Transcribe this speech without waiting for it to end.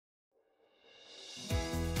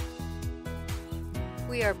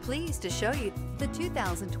We are pleased to show you the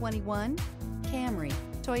 2021 Camry.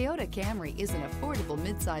 Toyota Camry is an affordable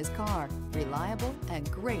midsize car, reliable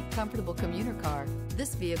and great comfortable commuter car.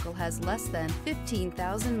 This vehicle has less than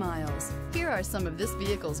 15,000 miles. Here are some of this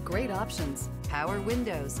vehicle's great options: power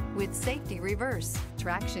windows with safety reverse,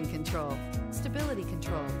 traction control, stability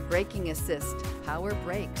control, braking assist, power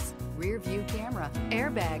brakes, rear view camera,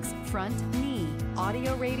 airbags, front knee,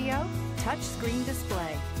 audio radio, touchscreen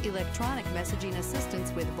display, electronic messaging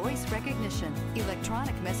assistance with voice recognition,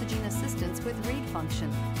 electronic messaging assistance with read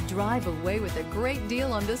function. Drive away with a great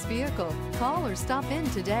deal on this vehicle. Call or stop in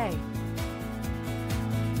today.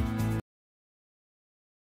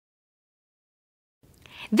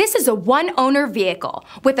 This is a one-owner vehicle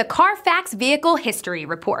with a CARFAX Vehicle History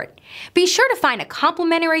Report. Be sure to find a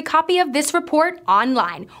complimentary copy of this report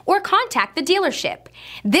online or contact the dealership.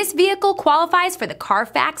 This vehicle qualifies for the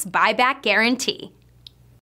CARFAX Buyback Guarantee.